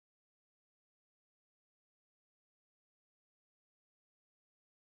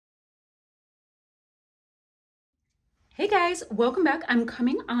Hey guys, welcome back. I'm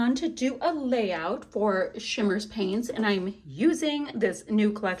coming on to do a layout for Shimmerz paints, and I'm using this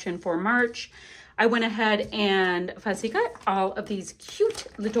new collection for March. I went ahead and fussy cut all of these cute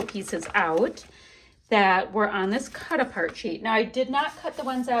little pieces out that were on this cut apart sheet. Now I did not cut the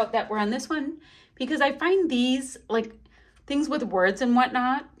ones out that were on this one because I find these, like things with words and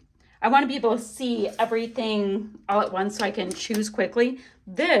whatnot, I want to be able to see everything all at once so I can choose quickly.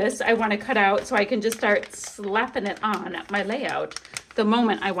 This I want to cut out so I can just start slapping it on my layout the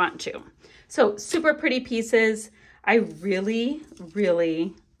moment I want to. So super pretty pieces. I really,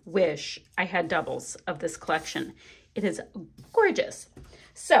 really wish I had doubles of this collection. It is gorgeous.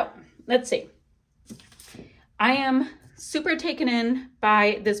 So let's see. I am super taken in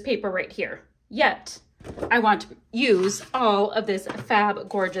by this paper right here, yet I want to use all of this fab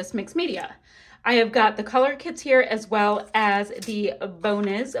gorgeous mixed media. I have got the color kits here as well as the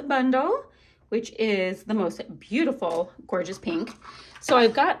Bonuz bundle, which is the most beautiful, gorgeous pink. So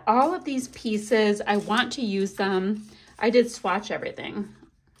I've got all of these pieces. I want to use them. I did swatch everything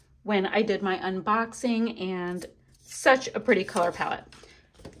when I did my unboxing, and such a pretty color palette.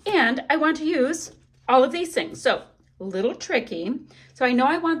 And I want to use all of these things. So a little tricky. So I know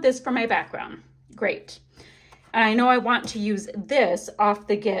I want this for my background. Great. And I know I want to use this off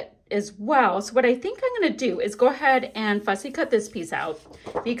the get as well. So what I think I'm going to do is go ahead and fussy cut this piece out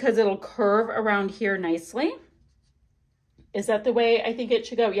because it'll curve around here nicely. Is that the way I think it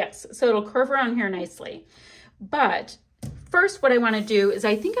should go? Yes. So it'll curve around here nicely. But first, what I want to do is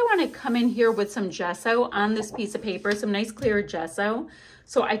I think I want to come in here with some gesso on this piece of paper, some nice clear gesso,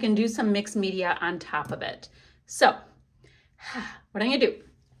 so I can do some mixed media on top of it. So what I'm going to do,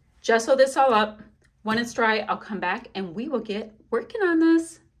 gesso this all up. When it's dry, I'll come back and we will get working on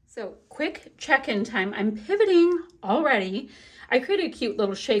this. So quick check-in time. I'm pivoting already. I created a cute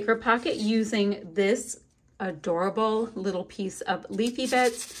little shaker pocket using this adorable little piece of leafy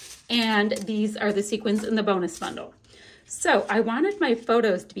bits, and these are the sequins in the bonus bundle. So I wanted my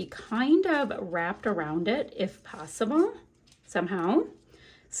photos to be kind of wrapped around it if possible, somehow.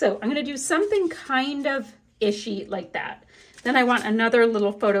 So I'm gonna do something kind of ishy like that. Then I want another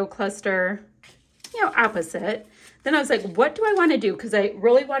little photo cluster, you know, opposite. Then I was like, what do I want to do? Because I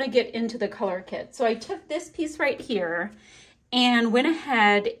really want to get into the color kit. So I took this piece right here and went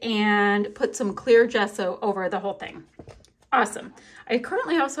ahead and put some clear gesso over the whole thing. Awesome. I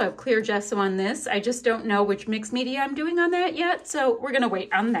currently also have clear gesso on this. I just don't know which mixed media I'm doing on that yet. So we're going to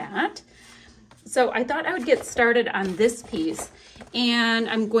wait on that. So I thought I would get started on this piece, and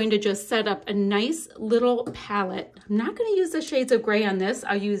I'm going to just set up a nice little palette. I'm not going to use the shades of gray on this.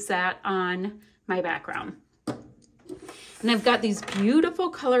 I'll use that on my background. And I've got these beautiful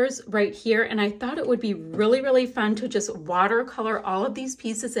colors right here, and I thought it would be really, really fun to just watercolor all of these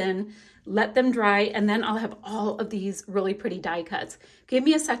pieces in, let them dry, and then I'll have all of these really pretty die cuts. Give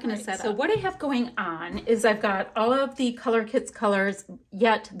me a second to set up. So what I have going on is I've got all of the color kits colors,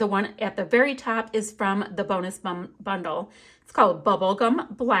 yet the one at the very top is from the bonus bundle. It's called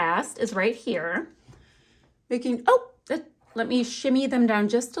Bubblegum Blast, is right here. Let me shimmy them down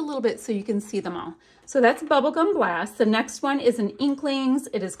just a little bit so you can see them all. So that's Bubblegum Blast. The next one is an Inklings.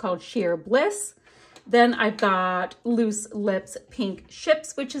 It is called Sheer Bliss. Then I've got Loose Lips Pink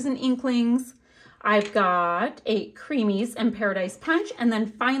Ships, which is an Inklings. I've got a Creamies and Paradise Punch. And then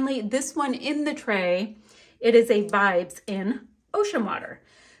finally, this one in the tray, it is a Vibes in Ocean Water.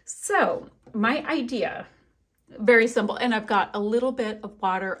 So my idea, very simple. And I've got a little bit of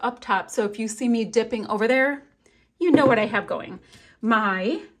water up top. So if you see me dipping over there, you know what I have going.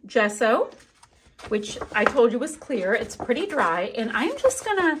 My gesso, which I told you was clear. It's pretty dry, and I'm just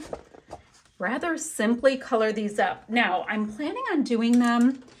gonna rather simply color these up. Now, I'm planning on doing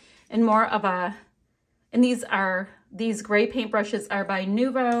them in more of a, and these gray paintbrushes are by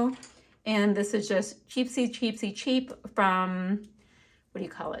Nuvo, and this is just cheapsy cheap from, what do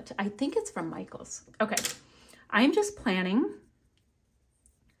you call it? I think it's from Michael's. Okay, I'm just planning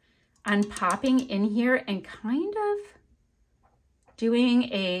on popping in here and kind of doing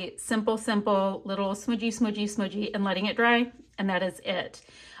a simple little smudgy and letting it dry, and that is it.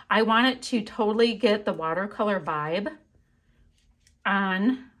 I want it to totally get the watercolor vibe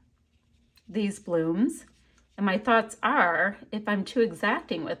on these blooms, and my thoughts are if I'm too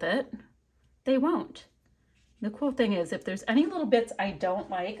exacting with it, they won't. The cool thing is if there's any little bits I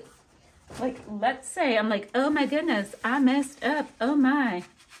don't like let's say I'm like, oh my goodness, I messed up, oh my.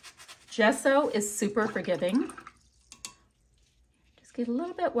 Gesso is super forgiving. Just get a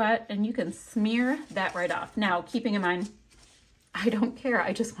little bit wet and you can smear that right off. Now, keeping in mind, I don't care.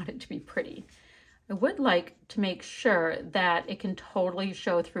 I just want it to be pretty. I would like to make sure that it can totally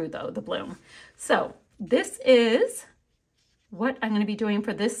show through though, the bloom. So this is what I'm going to be doing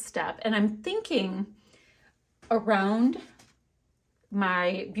for this step. And I'm thinking around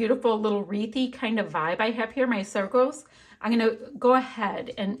my beautiful little wreathy kind of vibe I have here, my circles, I'm going to go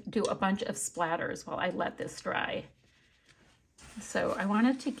ahead and do a bunch of splatters while I let this dry. So I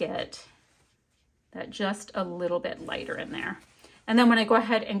wanted to get that just a little bit lighter in there. And then when I go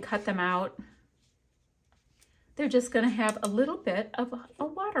ahead and cut them out, they're just going to have a little bit of a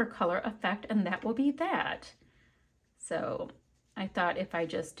watercolor effect, and that will be that. So I thought if I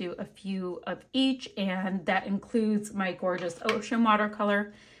just do a few of each, and that includes my gorgeous ocean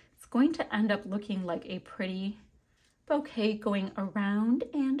watercolor, it's going to end up looking like a pretty bouquet going around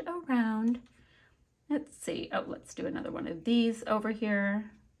and around. Let's see. Oh, let's do another one of these over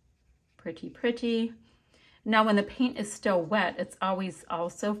here. Pretty, pretty. Now, when the paint is still wet, it's always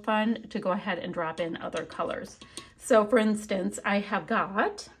also fun to go ahead and drop in other colors. So, for instance, I have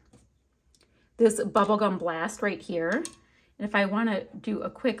got this bubblegum blast right here. And if I want to do a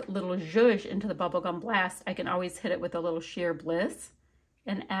quick little zhuzh into the bubblegum blast, I can always hit it with a little sheer bliss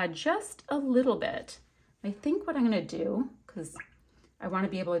and add just a little bit. I think what I'm going to do, because I want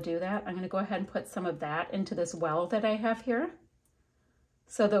to be able to do that, I'm going to go ahead and put some of that into this well that I have here.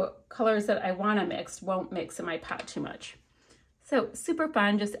 So the colors that I want to mix won't mix in my pot too much. So super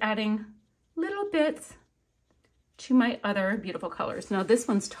fun, just adding little bits to my other beautiful colors. Now this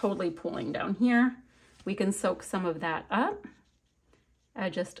one's totally pooling down here. We can soak some of that up.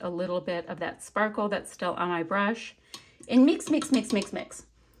 Add just a little bit of that sparkle that's still on my brush. And mix, mix, mix, mix, mix.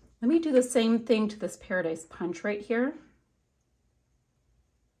 Let me do the same thing to this Paradise Punch right here,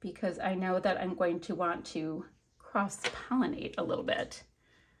 because I know that I'm going to want to cross-pollinate a little bit.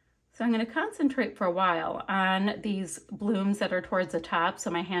 So I'm going to concentrate for a while on these blooms that are towards the top so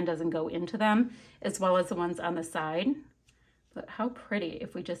my hand doesn't go into them, as well as the ones on the side. But how pretty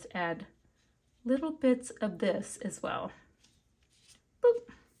if we just add little bits of this as well.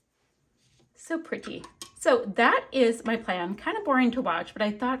 Boop. So pretty. So that is my plan. Kind of boring to watch, but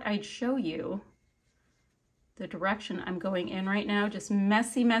I thought I'd show you the direction I'm going in right now. Just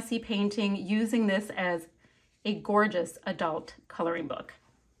messy, messy painting, using this as a gorgeous adult coloring book.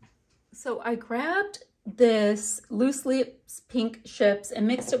 So I grabbed this loose lips pink chips and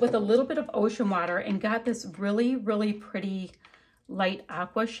mixed it with a little bit of ocean water and got this really, really pretty light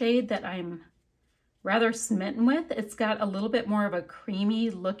aqua shade that I'm rather smitten with. It's got a little bit more of a creamy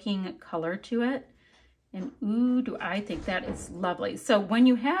looking color to it. And ooh, do I think that is lovely. So when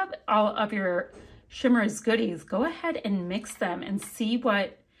you have all of your Shimmerz goodies, go ahead and mix them and see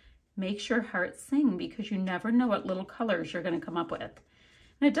what makes your heart sing, because you never know what little colors you're going to come up with.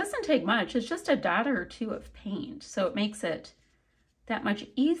 And it doesn't take much. It's just a dot or two of paint. So it makes it that much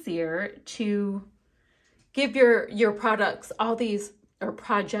easier to give your products, all these, or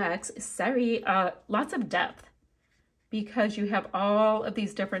projects, sorry, lots of depth, because you have all of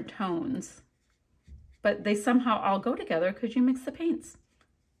these different tones, but they somehow all go together because you mix the paints.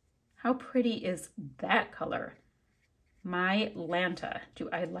 How pretty is that color? My Lanta, do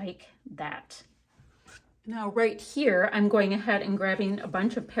I like that? Now right here, I'm going ahead and grabbing a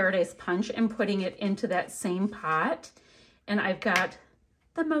bunch of Paradise Punch and putting it into that same pot. And I've got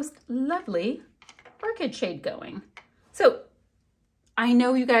the most lovely orchid shade going. So I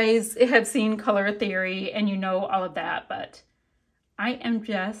know you guys have seen color theory and you know all of that, but I am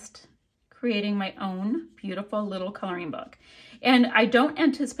just creating my own beautiful little coloring book. And I don't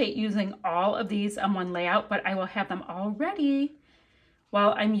anticipate using all of these on one layout, but I will have them all ready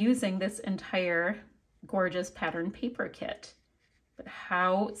while I'm using this entire gorgeous pattern paper kit. But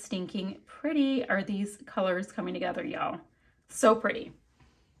how stinking pretty are these colors coming together, y'all? So pretty.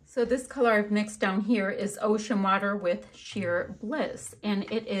 So this color I've mixed down here is Ocean Water with Sheer Bliss, and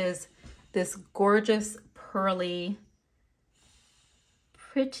it is this gorgeous pearly,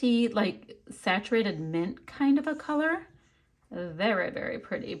 pretty, like saturated mint kind of a color. Very, very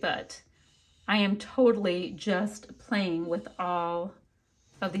pretty, but I am totally just playing with all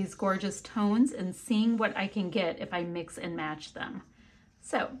of these gorgeous tones and seeing what I can get if I mix and match them.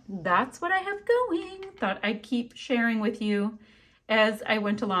 So that's what I have going. Thought I'd keep sharing with you as I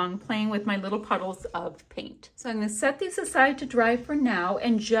went along, playing with my little puddles of paint. So I'm going to set these aside to dry for now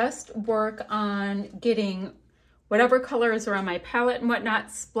and just work on getting whatever colors are on my palette and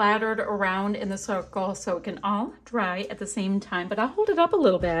whatnot splattered around in the circle so it can all dry at the same time. But I'll hold it up a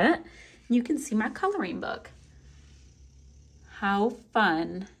little bit and you can see my coloring book. How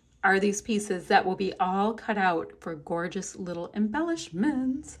fun are these pieces that will be all cut out for gorgeous little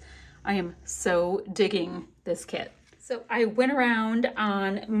embellishments? I am so digging this kit. So I went around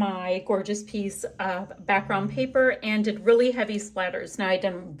on my gorgeous piece of background paper and did really heavy splatters. Now I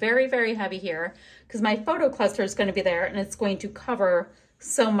done very, very heavy here because my photo cluster is going to be there and it's going to cover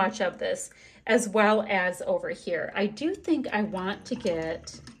so much of this, as well as over here. I do think I want to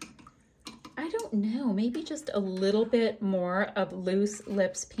get, I don't know, maybe just a little bit more of Loose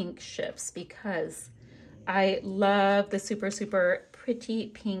Lips Pink Shifts because I love the super, super pretty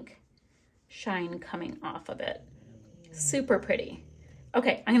pink shine coming off of it. Super pretty.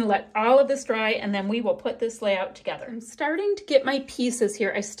 Okay, I'm gonna let all of this dry and then we will put this layout together. I'm starting to get my pieces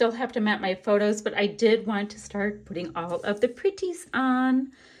here. I still have to map my photos, but I did want to start putting all of the pretties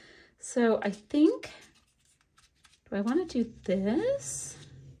on. So I think, do I wanna do this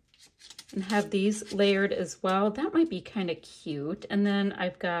and have these layered as well? That might be kind of cute. And then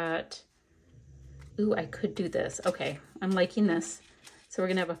I've got, ooh, I could do this. Okay, I'm liking this. So we're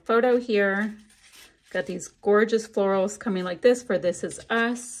gonna have a photo here. Got these gorgeous florals coming like this for This Is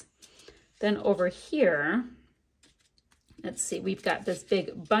Us. Then over here, let's see, we've got this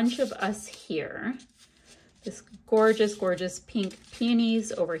big bunch of us here. This gorgeous, gorgeous pink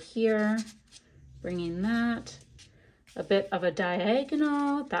peonies over here. Bringing that. A bit of a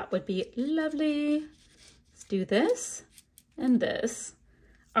diagonal, that would be lovely. Let's do this and this.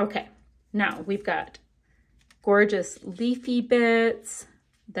 Okay, now we've got gorgeous leafy bits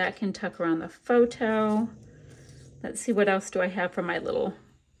that can tuck around the photo. Let's see, what else do I have for my little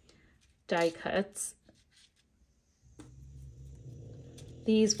die cuts?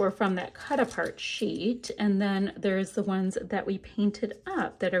 These were from that cut apart sheet. And then there's the ones that we painted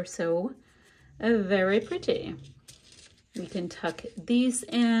up that are so very pretty. We can tuck these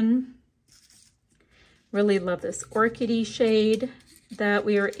in. Really love this orchidy shade that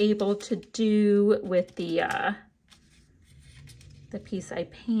we were able to do with the piece I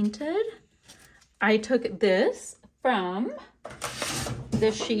painted. I took this from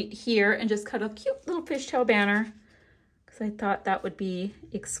this sheet here and just cut a cute little fishtail banner because I thought that would be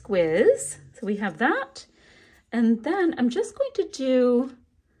exquisite. So we have that. And then I'm just going to do,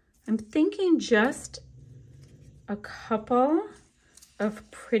 I'm thinking just a couple of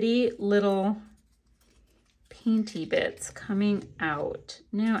pretty little painty bits coming out.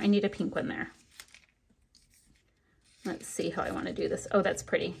 Now I need a pink one there. Let's see how I want to do this. Oh, that's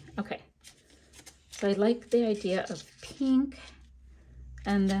pretty. Okay. So I like the idea of pink.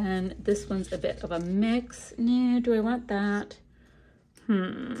 And then this one's a bit of a mix. No, do I want that?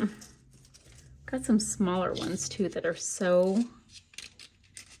 Got some smaller ones too that are so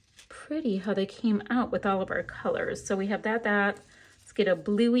pretty how they came out with all of our colors. So we have that. Let's get a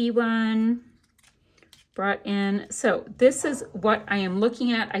bluey one brought in. So this is what I am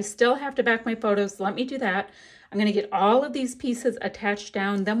looking at. I still have to back my photos. Let me do that. I'm going to get all of these pieces attached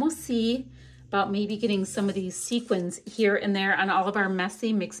down. Then we'll see about maybe getting some of these sequins here and there on all of our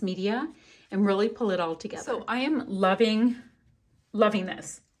messy mixed media and really pull it all together. So I am loving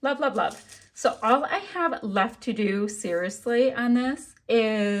this. Love, love, love. So all I have left to do seriously on this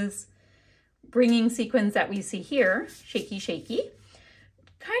is bringing sequins that we see here, shaky, shaky,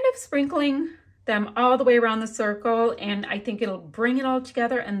 kind of sprinkling them all the way around the circle, and I think it'll bring it all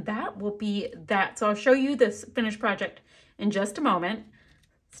together, and that will be that. So I'll show you this finished project in just a moment.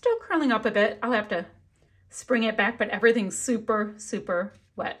 Still curling up a bit. I'll have to spring it back, but everything's super, super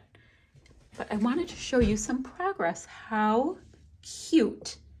wet. But I wanted to show you some progress. How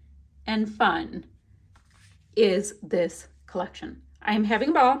cute and fun is this collection? I am having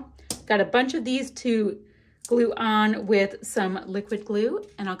a ball. Got a bunch of these to glue on with some liquid glue,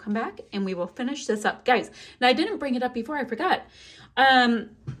 and I'll come back and we will finish this up. Guys, now I didn't bring it up before, I forgot.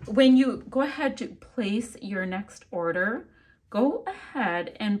 When you go ahead to place your next order, go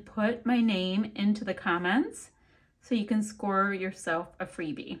ahead and put my name into the comments so you can score yourself a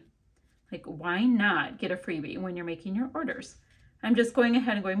freebie. Like, why not get a freebie when you're making your orders? I'm just going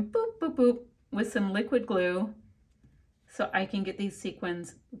ahead and going boop, boop, boop with some liquid glue so I can get these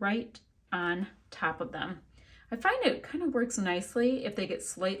sequins right on top of them. I find it kind of works nicely. If they get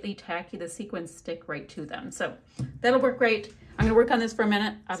slightly tacky, the sequins stick right to them. So that'll work great. I'm gonna work on this for a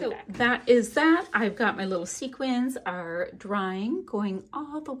minute. I'll be back. That is that. I've got my little sequins are drying, going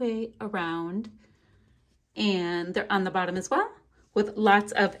all the way around. And they're on the bottom as well with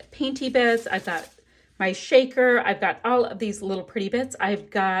lots of painty bits. I've got my shaker. I've got all of these little pretty bits. I've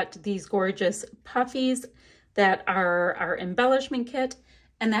got these gorgeous puffies that are our embellishment kit.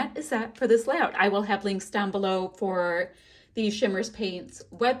 And that is that for this layout. I will have links down below for the Shimmerz Paints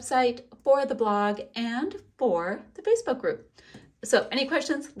website, for the blog, and for the Facebook group. So any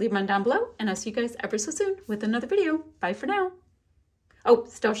questions, leave them down below, and I'll see you guys ever so soon with another video. Bye for now. Oh,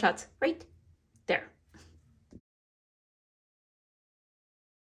 still shots, right?